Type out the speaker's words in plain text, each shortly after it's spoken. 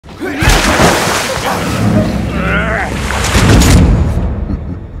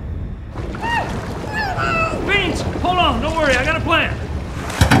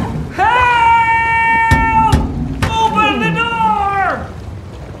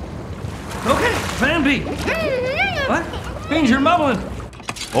Okay, plan B. What? Means you're mumbling.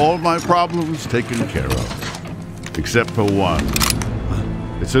 All my problems taken care of. Except for one.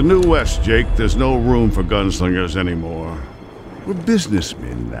 It's a new West, Jake. There's no room for gunslingers anymore. We're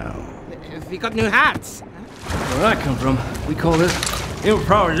businessmen now. We got new hats. Where I come from, we call this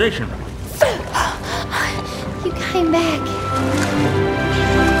improvisation. You came back.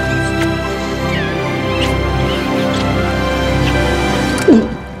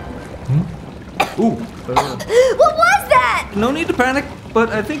 Ooh. What was that? No need to panic, but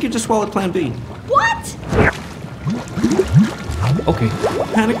I think you just swallowed plan B. What? Okay,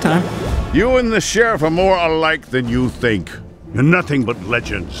 panic time. You and the sheriff are more alike than you think. You're nothing but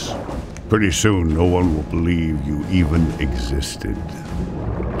legends. Pretty soon, no one will believe you even existed.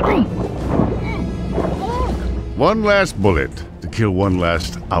 One last bullet to kill one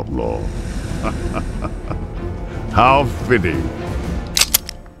last outlaw. How fitting.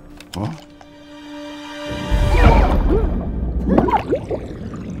 Huh?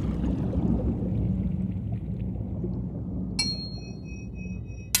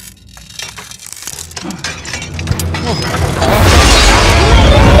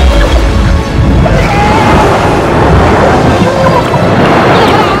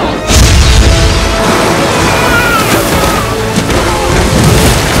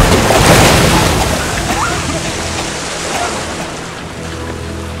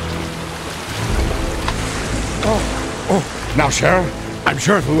 Now, Sheriff, I'm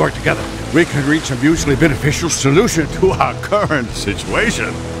sure if we work together, we can reach a mutually beneficial solution To our current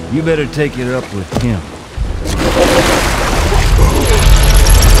situation. You better take it up with him.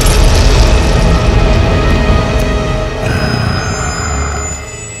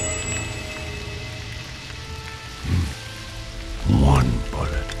 One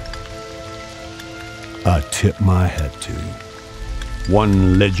bullet. I tip my hat to.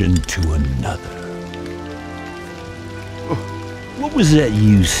 One legend to another. What was that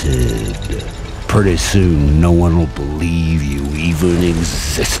you said? Pretty soon, no one will believe you even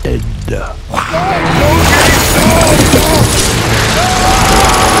existed. Rango!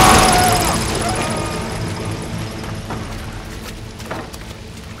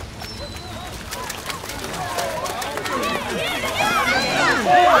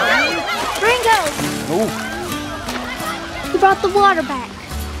 Oh. You brought the water back,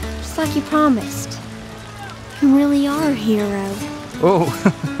 just like you promised. You really are a hero. Oh,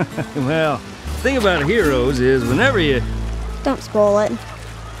 well, the thing about heroes is whenever you... Don't spoil it.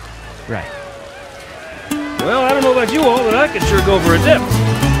 Right. Well, I don't know about you all, but I could sure go for a dip.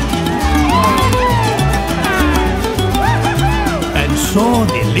 And so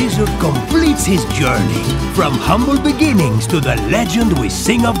the lizard completes his journey from humble beginnings to the legend we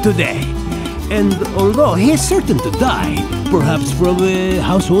sing of today. And although he is certain to die, perhaps from a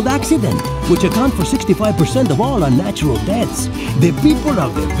household accident, which account for 65% of all unnatural deaths, the people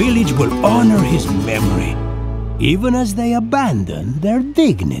of the village will honor his memory, even as they abandon their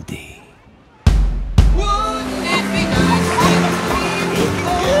dignity.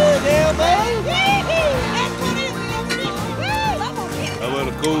 I let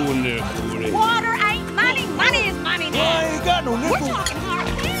it go in there. Water ain't money, money is money now. I ain't got no We're nickel. talking hard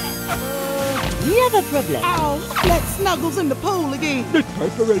here. You have a problem. Oh, let Snuggles in the pool again.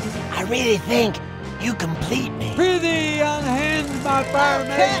 I really think you complete me. Prithee, young hands, my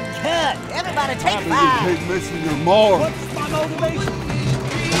fireman. Cut! Everybody take You five. keep missing your mark. What's my motivation?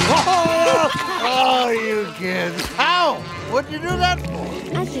 Oh, you kids. Ow! What'd you do that for?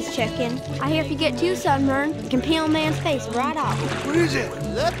 I was just checking. I hear if you get too sunburned, you can peel a man's face right off. What is it?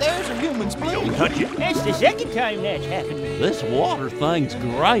 There's a human spleen. Don't touch it. That's the second time that's happened. This water thing's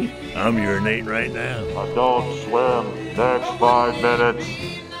great. I'm urinating right now. Don't swim. Next 5 minutes.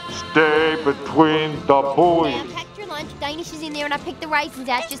 Stay between the buoys. I packed your lunch, Danish is in there, and I picked the raisins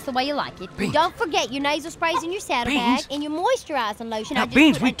out just the way you like it. Don't forget your nasal sprays in your saddlebag and your moisturizing lotion. Now,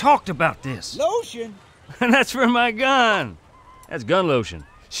 Beans, we talked about this. Lotion? And that's for my gun. That's gun lotion.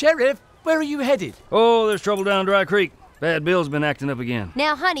 Sheriff, where are you headed? Oh, there's trouble down Dry Creek. Bad Bill's been acting up again.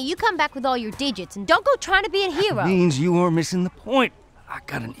 Now, honey, you come back with all your digits, and don't go trying to be a hero. Beans, you are missing the point. I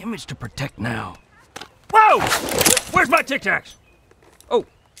got an image to protect now. Whoa! Where's my Tic Tacs? Oh,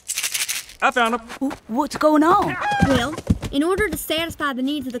 I found them. What's going on? Well, in order to satisfy the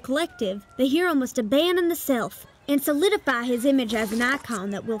needs of the collective, the hero must abandon the self and solidify his image as an icon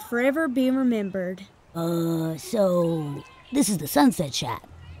that will forever be remembered. So this is the sunset shot.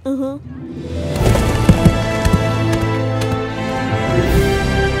 Uh-huh.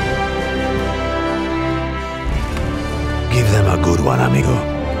 Give them a good one, amigo.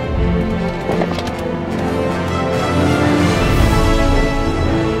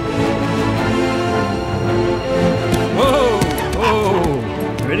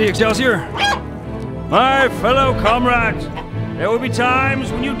 Excelsior. My fellow comrades, there will be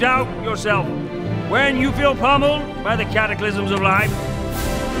times when you doubt yourself, when you feel pummeled by the cataclysms of life.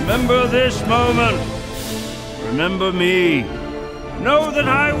 Remember this moment. Remember me. Know that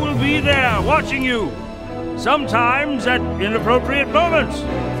I will be there watching you, sometimes at inappropriate moments.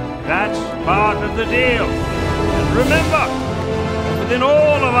 That's part of the deal. And remember, within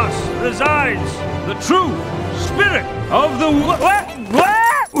all of us resides the true spirit of the...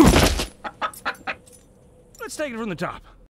 Let's take it from the top.